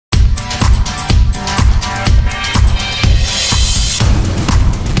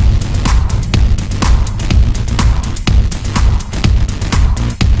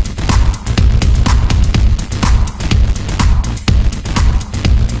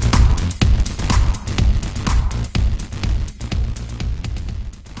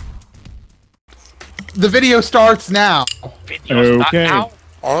The video starts now. Okay.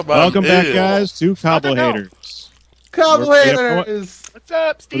 Welcome back, Ew. guys, to CobbleHATERz. CobbleHATERz. What's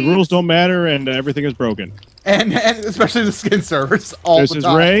up, Steve? The rules don't matter, and everything is broken. And especially the skin servers all This the is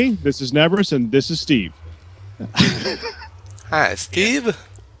time. Ray, this is Nebris, and this is Steve. Hi, Steve.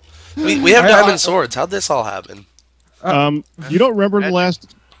 We have diamond swords. How'd this all happen? You don't remember the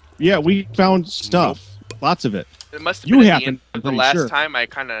last... Yeah, we found stuff. Lots of it. It must have You been at happened, the end of I'm the pretty last sure. time I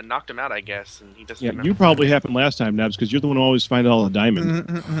kind of knocked him out, I guess, and he doesn't Yeah, remember. you probably happened last time, Nebs, because you're the one who always finds all the diamonds.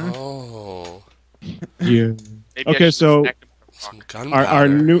 Oh. Yeah. Maybe I Okay, should so snack him from Some our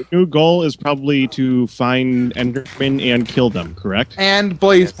gunpowder. new goal is probably to find Endermen and kill them, correct? And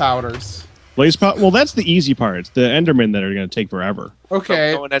blaze powders. Blaze powder. Well, that's the easy part. It's the Endermen that are going to take forever.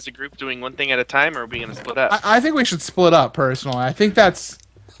 Okay. So going as a group doing one thing at a time, or are we going to split up? I think we should split up, personally. I think that's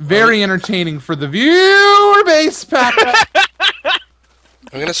very entertaining for the viewer base, Patrick.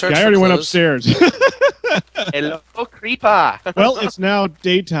 I'm gonna search. Yeah, I for already went clothes. upstairs. Hello, creeper. Well, it's now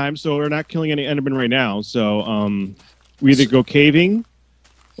daytime, so we're not killing any Endermen right now. So we either go caving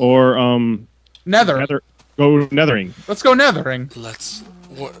or Nether. go nethering. Let's go nethering. Let's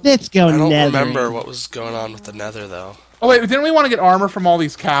go I don't remember what was going on with the Nether though. Oh, wait, didn't we want to get armor from all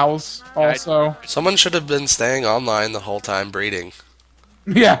these cows, also? Someone should have been staying online the whole time breeding.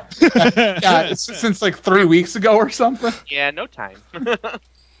 Yeah. Yeah, since like 3 weeks ago or something. Yeah, no time.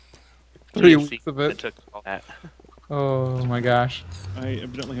 3 weeks of it. Took all that. Oh my gosh. I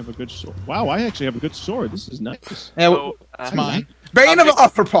evidently have a good sword. Wow, I actually have a good sword. This is nice. Yeah, So, it's mine. Bane of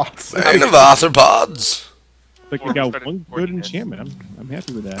Arthropods. Bane of arthropods. Like we got one good enchantment. I'm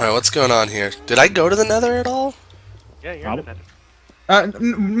happy with that. All right, what's going on here? Did I go to the Nether at all? Yeah, you're Probably. better.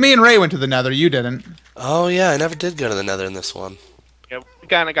 Me and Ray went to the Nether. You didn't. Oh yeah, I never did go to the Nether in this one. Yeah, we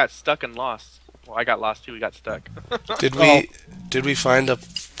kind of got stuck and lost. Well, I got lost too. We got stuck. Did we? Did we find a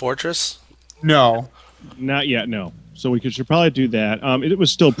fortress? No. Not yet, no. So we should probably do that. It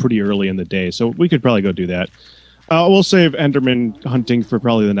was still pretty early in the day, so we could probably go do that. We'll save Enderman hunting for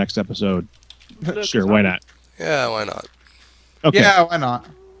probably the next episode. Sure, why not? Yeah, why not? Okay. Yeah, why not?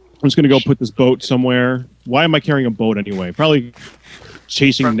 I'm just gonna go put this boat somewhere. Why am I carrying a boat anyway? Probably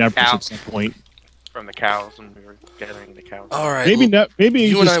chasing From the Nebris cow. at some point. From the cows, when we were gathering the cows. All right. Maybe maybe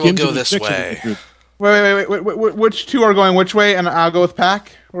you and just I will skins go of the this six of the way. group. Wait. Which two are going which way? And I'll go with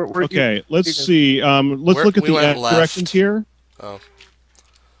Pack. Okay, let's see. Let's look at we the went left. directions here. Oh,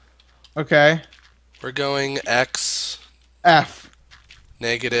 Okay. we're going X, F.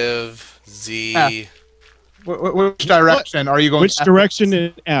 negative, Z. F. Which direction are you going? Which F? direction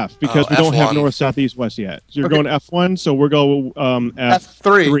is F? Because Oh, we don't have F1. north, south, east, west yet. So you're Okay. going F1, so we'll go F3.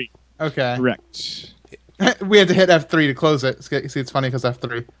 F3. Okay. Correct. We had to hit F3 to close it. See, it's funny because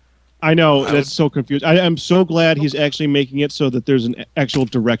F3. I know, I that's so confused. I am so glad he's actually making it so that there's an actual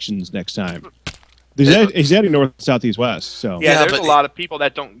directions next time. He's adding north, south, east, west. So Yeah, Yeah, there's but a lot of people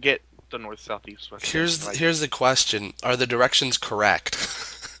that don't get the north, south, east, west. Here's the question: are the directions correct?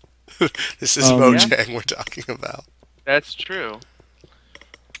 This is Yeah. Mojang we're talking about. That's true.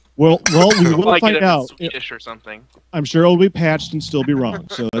 well, we will Like find it out. Swedish or something. I'm sure it'll be patched and still be wrong,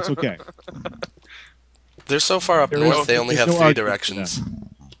 so that's okay. They're so far up There north; is- they only there's have no 3 argument for directions.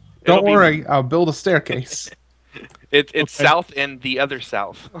 Don't It'll be- worry, I'll build a staircase. It's Okay. south and the other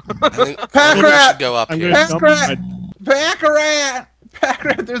south. I think Pack we rat! should go up I'm here. gonna Pack rat!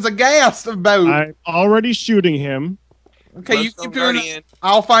 Pack-rat, there's a gas boat. I'm already shooting him. Okay, you Glowstone keep doing it. Guardian.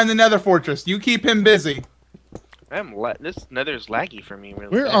 I'll find the Nether Fortress. You keep him busy. This nether's laggy for me,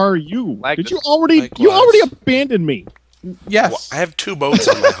 really. Where bad. are you? Like Did you this. already? Likewise. You already abandoned me. Yes. I have 2 boats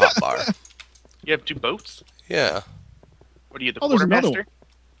on my hotbar. You have 2 boats? Yeah, What are you, the Oh, there's another quartermaster?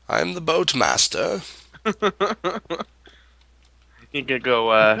 I'm the boat master. You could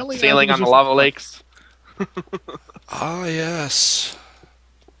go Apparently sailing I on was the just- lava lakes. Ah, yes.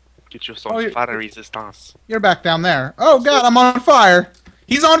 Get you some Oh, you- fire resistance. You're back down there. Oh god, I'm on fire.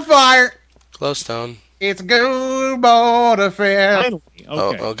 He's on fire. Glowstone. It's a good boat affair. Finally.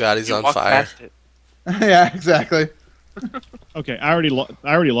 Okay. Oh god, he's You on walk fire. past it. Yeah, exactly. Okay. I already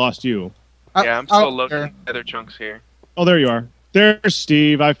lost you. Yeah, I'm still loading nether chunks here. Oh, there you are. There's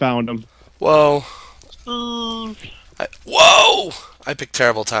Steve. I found him. Whoa. Whoa! I picked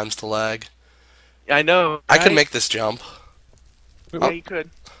terrible times to lag. I know. I can right? make this jump. Yeah, you could.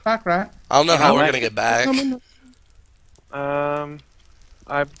 Pack rat. I don't know how Yeah, we're lag. gonna get back.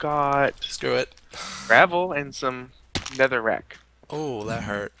 I've got Screw it. gravel and some nether rack. Oh, that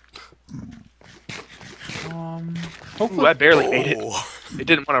hurt. Ooh, Hopefully I barely made it. Oh. It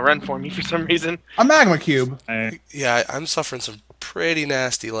didn't want to run for me for some reason. a magma cube. Yeah, I'm suffering some pretty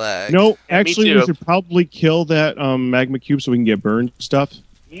nasty lag. No, Yeah, me actually, we too. should probably kill that magma cube so we can get burned stuff.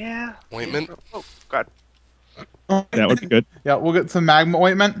 Yeah. Ointment? Oh God. That would be good. Yeah, we'll get some magma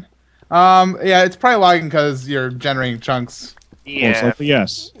ointment. Yeah, it's probably lagging because you're generating chunks. Most Yeah. likely,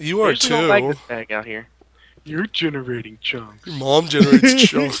 yes. You I are usually don't like too. this bag out here. You're generating chunks. Your mom generates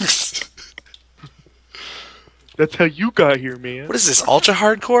chunks. That's how you got here, man. What is this, ultra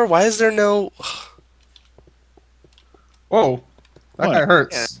hardcore? Why is there no... Whoa, that What? guy Yeah,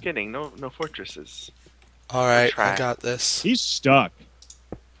 hurts. kidding. No fortresses. Alright, Try. I got this. He's stuck.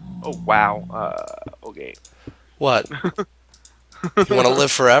 Oh wow. Okay. What? You want to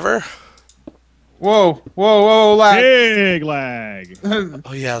live forever? Whoa, lag. Big lag.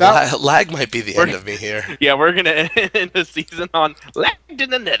 Oh yeah, That- lag might be the end of me here. Yeah, we're gonna end the season on Lagged in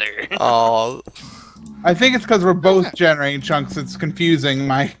the Nether. Oh, I think it's because we're both generating chunks. It's confusing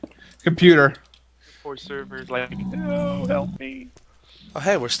my computer. Poor servers, like, no, help me. oh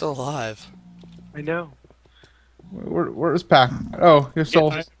hey, we're still alive. I know. Where's Pac? Oh, you're still.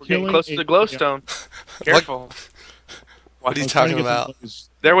 Yeah, We're getting Killing close to the glowstone. Careful. What are you I was trying to talking get about? those-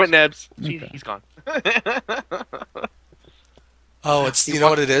 There went Nebs. Okay. He's gone. Oh, it's you know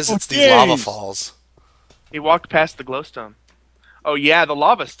what it is? It's these jeez. lava falls. He walked past the glowstone. Oh yeah, the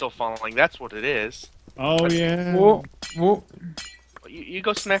lava's still falling. That's what it is. Oh yeah. Whoa. You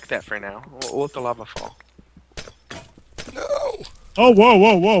go smack that for now. We'll let the lava fall. No. Oh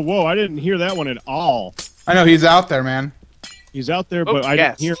whoa! I didn't hear that one at all. I know he's out there, man. He's out there, Oh, but I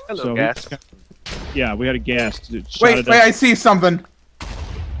gas. didn't hear. Hello, so gas. Yeah, we had a gas. It shot Wait, it wait, up. I see something.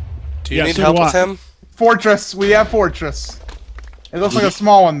 Do you Yeah, need so help do with I. him? Fortress. We have fortress. It looks like a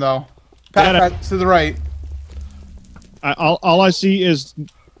small one though. Pat to the right. All I see is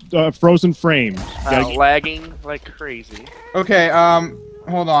frozen frames. Lagging like crazy. Okay.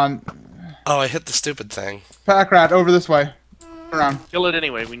 Hold on. Oh, I hit the stupid thing. Pack rat over this way. Turn around. Kill it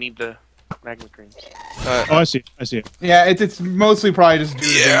anyway. We need the magma creams. Oh, I see it. Yeah, it's mostly probably just.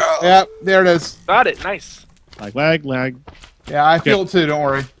 Yeah. Yep. There it is. Got it. Nice. Lag. Yeah, I feel it too. Don't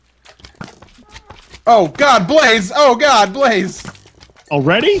worry. Oh God, Blaze! Oh God, Blaze!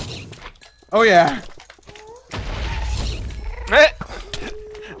 Already? Oh yeah.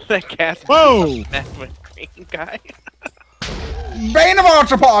 That gas. Whoa! Magma cream guy. Bane of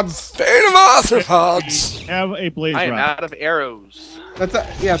arthropods. Bane of arthropods! Have a blaze I am rod. out of arrows. That's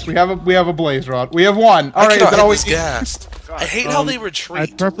yes. We have a blaze rod. We have one. All I right. Is cannot that hit always this gassed. God. I hate how they I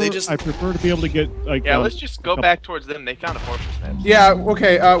retreat. prefer They just... I prefer to be able to get like. Yeah, let's just go back towards them. They found a fortress net. Yeah.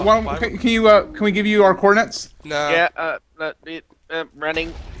 Okay. Can we give you our coordinates? No, Yeah.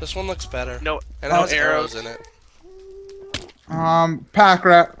 Running. this one looks better. No. And it no has arrows arrows in it. Pack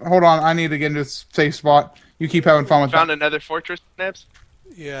rat. Hold on. I need to get into a safe spot. You keep having fun with Found that. another fortress, Nebs.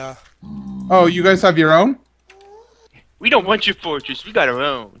 Yeah. Oh, you guys have your own? We don't want your fortress. We got our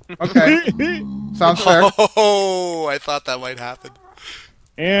own. Okay. Sounds fair. Oh, I thought that might happen.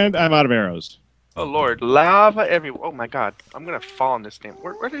 and I'm out of arrows. Oh lord, lava everywhere. Oh my god, I'm gonna fall in this damn.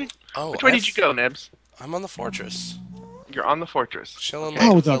 Where did he? Oh, Which way did you go, Nebs? I'm on the fortress. You're on the fortress. Chilling like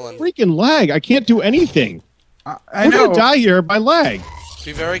Oh, a the villain. freaking lag! I can't do anything. I We're know. gonna die here by lag.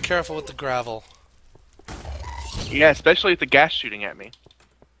 Be very careful with the gravel. Yeah, especially with the gas shooting at me.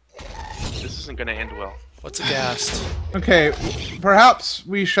 This isn't gonna end well. What's a ghast? Okay. Perhaps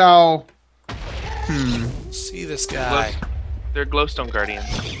we shall. See this guy. They're glowstone guardians.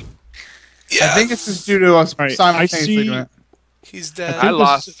 Yes! I think it's just due to us All right, simultaneously I see- doing it. He's dead. I this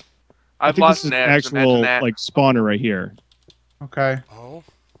lost. is- I I've think lost this is an Nebs. actual Imagine that. like spawner right here, Okay. Oh.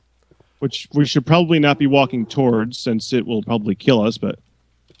 which we should probably not be walking towards since it will probably kill us. But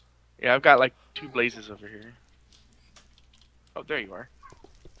Yeah, I've got like 2 blazes over here. Oh, there you are.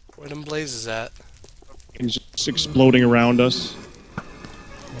 Where them blazes at? it's just exploding around us.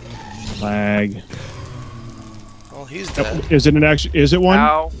 Lag. Well, he's dead. Is it an actual? Is it one?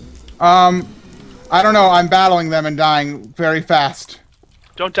 Ow. I don't know. I'm battling them and dying very fast.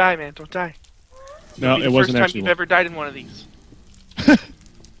 Don't die, man. Don't die. No, Be it the wasn't first time actually. you've One. ever died in one of these.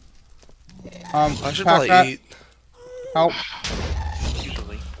 I should Pack rat, probably eat. help.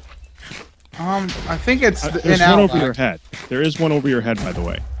 Usually. I think it's There's in one over your outback. head. There is one over your head, by the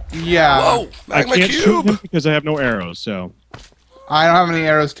way. Yeah. Whoa! I Magma can't shoot cube! him because I have no arrows. So, I don't have any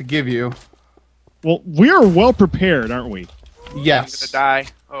arrows to give you. well, we're well prepared, aren't we? I'm Yes. gonna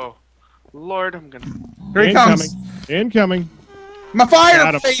die. Oh, Lord, I'm gonna. Here he Incoming. comes. Incoming. My Got fire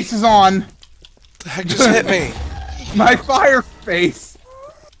him. face is on. The heck just hit me? My fire face.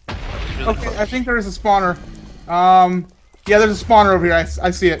 Okay, I think there is a spawner. Yeah, there's a spawner over here.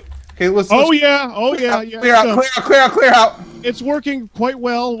 I see it. Okay, let's. Oh let's yeah. Oh yeah. Yeah. Clear out, So, clear out, clear out, clear out. it's working quite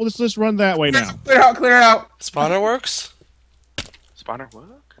well. Let's just run that way now. Clear out, clear out. Spawner works? Spawner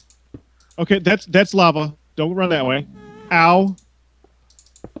work? Okay, that's lava. Don't run that way. Ow.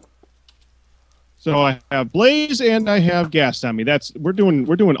 So I have blaze and I have gas on me. We're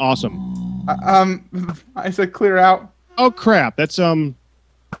doing awesome. I said clear out. Oh crap! That's not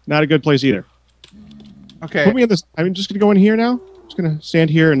a good place either. Okay. Put me in this. I'm just gonna go in here now. I'm just gonna stand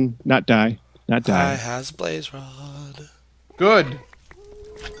here and not die. Not I die. has blaze rod. Good.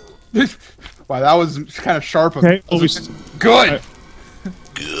 Wow, that was kind of sharp. Okay. Well, Good.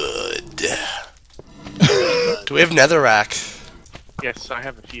 Good. Do we have netherrack? Yes, I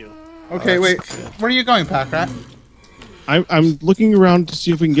have a few. Okay, Oh, wait. that's good. Where are you going, Packrat? I'm looking around to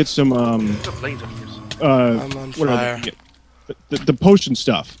see if we can get some There's a blaze up here. I'm on what are fire. they? The potion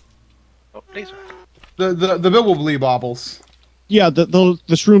stuff. Oh, blaze. The bibbly bobbles. Yeah, the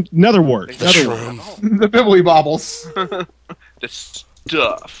shroom netherwort. The Netherwort. shroom. The bibbly bobbles. The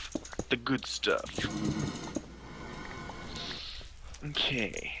stuff. The good stuff.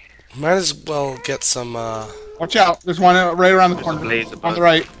 Okay. Might as well get some. Watch out. There's one right around the There's a corner. blaze On above. the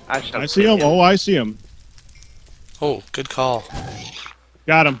right. I see him. Oh, I see him. Oh, good call.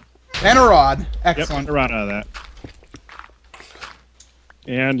 Got him. And a rod. Yep, Excellent. around out of that.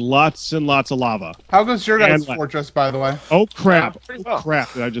 And lots and lots of lava. How goes your guys' And what? fortress, by the way? Oh crap! Pretty Oh well.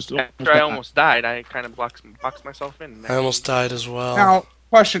 crap! I just After I almost died, I kind of boxed myself in. I almost died as well. Now,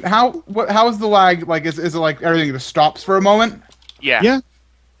 question: how is the lag? Like, is it like everything just stops for a moment? Yeah. Yeah.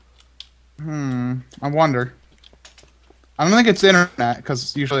 I wonder. I don't think it's internet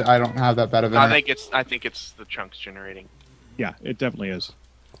because usually I don't have that bad of internet. I think it's the chunks generating. Yeah, it definitely is.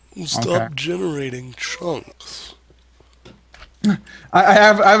 Stop Okay. generating chunks. I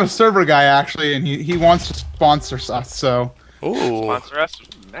have a server guy actually, and he wants to sponsor us. So, Ooh. Sponsor us.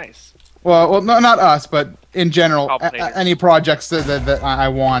 Nice. well, no, not us, but in general, CobbleHATERz. any projects that I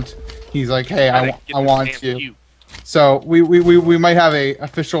want, he's like, hey, Gotta get I this want damn to. queue. So we might have a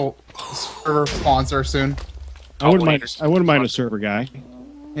official server sponsor soon. I wouldn't CobbleHATERz. mind a server guy.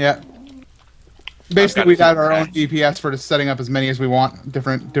 Yeah. Basically, got we it. have our own DPS for just setting up as many as we want,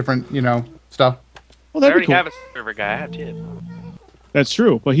 different stuff. Well, I that'd already be cool. have a server guy. I have two. That's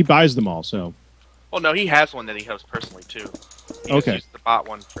true, but he buys them all, so Well, no, he has one that he hosts personally too. He Okay. just used the bot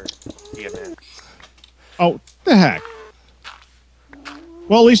one for DMN. oh the heck.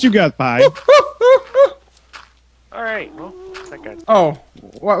 Well, at least you got pie. All right. Well, that guy. Oh,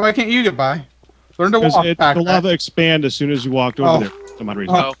 why can't you get by? Learn to Because walk, the Packrat. lava expand as soon as you walked over Oh. there. For some odd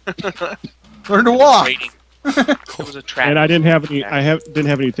reason. Oh, Learn to walk. waiting. It was a trap. And I didn't have any. Didn't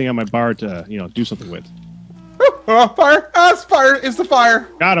have anything on my bar to do something with. Oh, fire! Fire is the fire.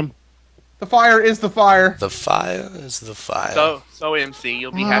 Got him. The fire is the fire. The fire is the fire. So MC,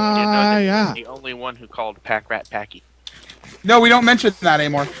 you'll be happy to know that yeah. you're the only one who called Pack Rat Packy. No, we don't mention that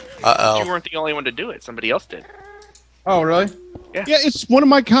anymore. You Uh-oh. weren't the only one to do it. Somebody else did. Oh, really? Yeah, it's one of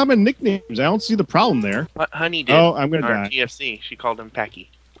my common nicknames. I don't see the problem there. Honey did. Oh, I'm gonna on our die. TFC. She called him Packy.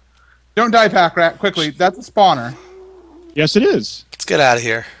 Don't die, Packrat. Quickly. That's a spawner. Yes, it is. Let's get out of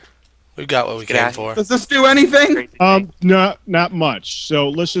here. We've got what we Get came out. for. Does this do anything? Crazy thing. Not much. So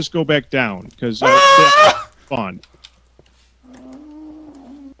let's just go back down because fun.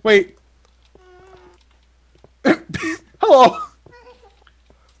 Wait. Hello.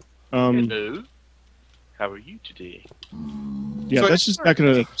 Hello. How are you today? Yeah, So that's just not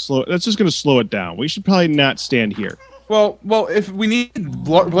gonna slow. That's just gonna slow it down. We should probably not stand here. Well, if we need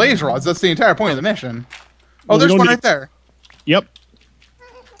blaze rods, that's the entire point of the mission. Oh, Well, we there's don't one need- right there. Yep.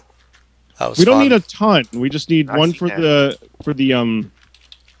 That was We don't fun. need a ton. We just need I one see for that. the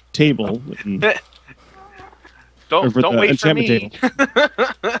table. And, Don't for the wait for me.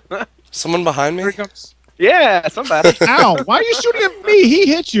 enchantment Someone behind me? Here it comes. Yeah, somebody. Ow! Why are you shooting at me? He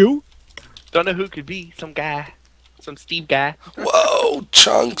hit you. Don't know who it could be. Some guy. Some Steve guy. Whoa!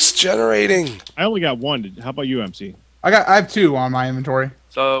 Chunks generating. I only got one. How about you, MC? I have 2 on my inventory.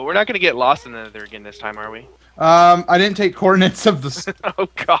 So we're not gonna get lost in the nether again this time, are we? I didn't take coordinates of the. Oh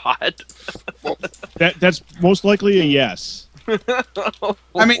God. That's most likely a yes.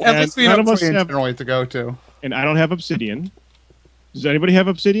 I mean, at And least we none know of us which have- generally to go to. And I don't have obsidian. Does anybody have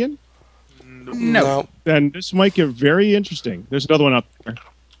obsidian? No. Then this might get very interesting. There's another one up there.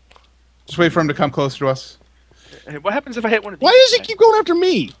 Just wait for him to come closer to us. Hey, what happens if I hit one of these? Why does he keep going after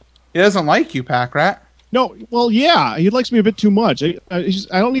me? He doesn't like you, Packrat. No, well, yeah, he likes me a bit too much. I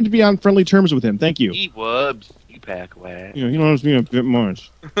don't need to be on friendly terms with him. Thank you. He wubs. You pack away. He loves me a bit much.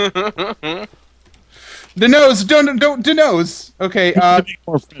 The nose, don't the nose. Okay,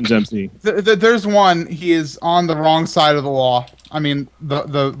 More friends, MC. there's one. He is on the wrong side of the law. I mean,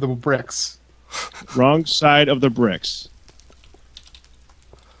 the bricks. Wrong side of the bricks.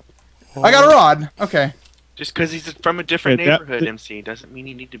 I got a rod. Okay. Just because he's from a different Yeah, that- neighborhood, MC, doesn't mean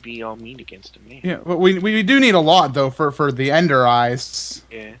you need to be all mean against him. Yeah, but we do need a lot though for the ender eyes.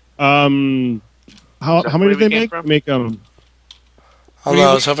 Yeah. How many where did they we came make? from? Make Oh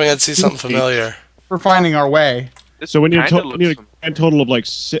no, I was hoping I'd see something familiar. We're finding our way. This so we need, kinda we need a looks grand total of like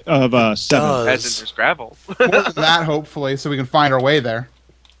 7. as in there's gravel. More than that, hopefully, so we can find our way there.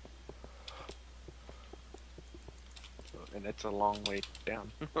 And it's a long way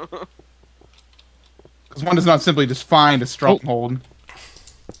down. Because one does not simply just find a stronghold.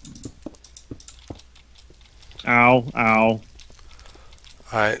 Ow, ow.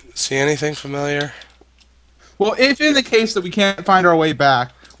 Alright, see anything familiar? Well, if in the case that we can't find our way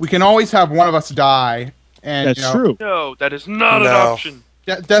back, we can always have one of us die. And That's you know, true. No, that is not an No. option.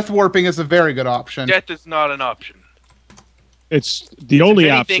 Death warping is a very good option. Death is not an option. It's the only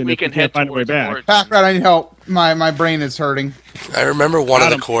If anything, option we if can we can't head find a way towards back. Origin. Packrat, I need help. My brain is hurting. I remember one of Got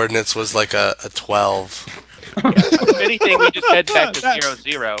the him. coordinates was like a 12. If anything, we just head back to That- 0,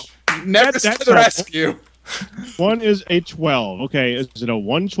 0. Never That's to the helpful. rescue. One is a 12. Okay, is it a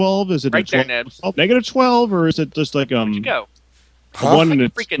 112? Is it Right a there, 12? Nebs. Negative 12, or is it just like Where'd you go? a Huh? 1 Like and a a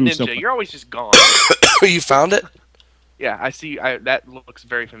freaking 2? ninja. somewhere? You're always just gone. You found it? Yeah, I see. That looks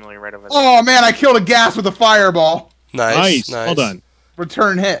very familiar right over there. Oh man, I killed a gas with a fireball. Nice. Well done.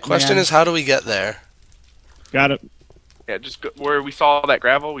 Return hit. Question man. is, how do we get there? Got it. Yeah, just go, where we saw that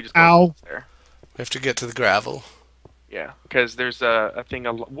gravel, we just go Ow. there. We have to get to the gravel. Yeah, because there's a thing.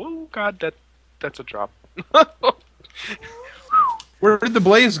 Whoa, God, that's a drop. Where did the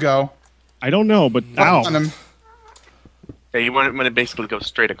blaze go? I don't know, but On ow. him. Yeah, you want to basically go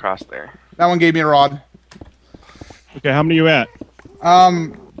straight across there. That one gave me a rod. Okay, how many are you at?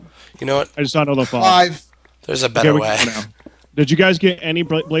 You know what? I just don't know the fall. 5. There's a Okay, better we way. can go now. Did you guys get any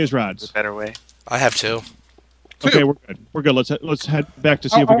blaze rods? Better way. I have 2. Okay, we're good. We're good. Let's head back to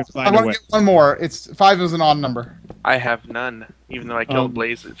see if we can I find a want way. to get one more. 5 is an odd number. I have none. Even though I killed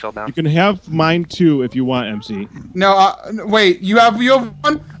Blaze, it fell down. You can have mine too if you want, MC. No, wait. You have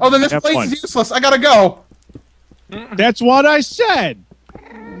one? Oh, then this I have blaze one. is useless. I gotta go. That's what I said.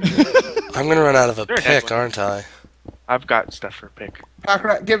 I'm gonna run out of a Sure, pick, Edwin. aren't I? I've got stuff for pick.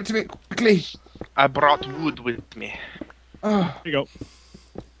 Packrat, give it to me quickly. I brought wood with me, Oh, There you go.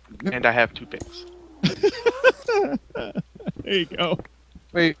 and I have 2 picks. There you go.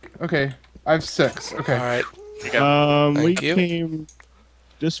 wait. Okay, I have 6. Okay. Alright. You got- We Thank you. came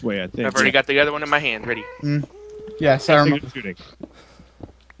this way, I think. I've already got the other one in my hand, ready. Yes, I remember. Shooting.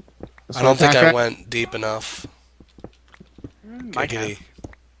 I don't think I Packrat. went deep enough. Might Giggity.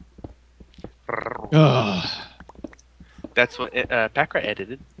 have. Ugh. That's what Packrat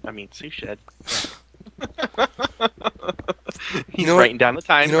edited. I mean, Sue said. He's know what? writing down the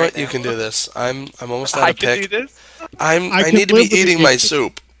time. You know right what? You now. can do this. I'm almost out I of can do pick. this. I I can need to live be with eating this my game.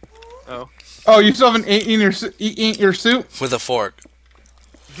 soup Oh. Oh, you still haven't eaten your soup? with a fork.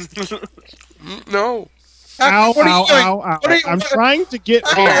 No. Ow, What are you ow, doing? ow, ow. What are you- I'm trying to get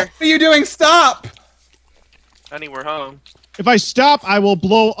What off. are you doing? Stop! Honey, we're home. If I stop, I will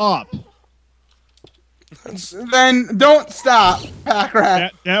blow up. Then don't stop,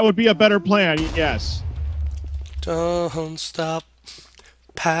 Packrat. That would be a better plan, yes. Don't stop,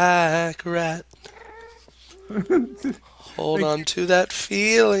 pack rat. Hold on to that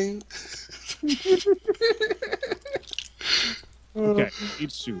feeling. Okay,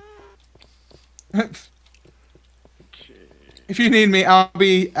 eat soup. If you need me, I'll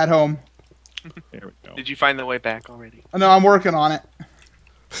be at home. There we go. Did you find the way back already? Oh, no, I'm working on it.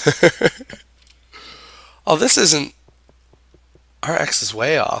 Oh, this isn't. Our X is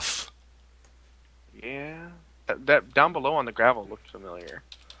way off. Yeah. That down below on the gravel looked familiar.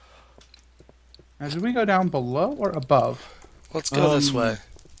 Now, did we go down below or above? Let's go this way.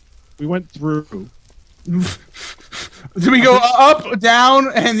 We went through. Do we go up,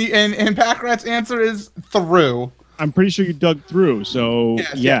 down, and Packrat's answer is through. I'm pretty sure you dug through, so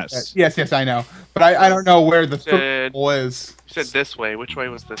yes. Yes, I know. But I don't know where the Said- through is. You said this way. Which way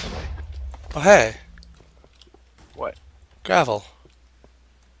was this way? Oh, hey. What? Gravel.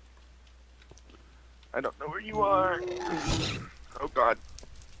 I don't know where you are. Oh God.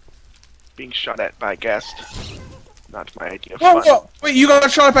 Being shot at by a guest. Not my idea of Whoa, fun. whoa. Wait, you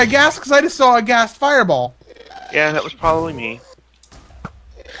got shot by gas? Because I just saw a gas fireball. Yeah, that was probably me.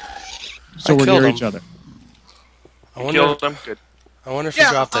 So I we're killed near him. each other. I wonder. Killed them. Good. I wonder if you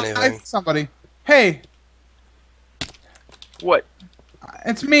dropped I anything. somebody. Hey, What?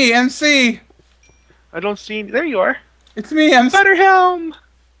 it's me, MC. I don't see any. There you are. It's me, MC. Butterhelm!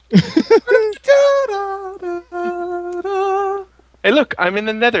 Hey, look, I'm in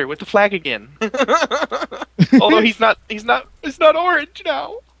the Nether with the flag again. Although it's not orange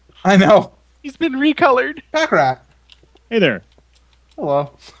now. I know. He's been recolored. Packrat. Hey there.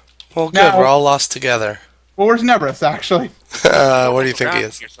 Hello. Well, good. Now- We're all lost together. Well, where's Nebris, actually? Where do you think he Around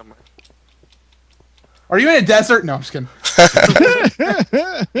is? here somewhere. Are you in a desert? No, I'm just kidding.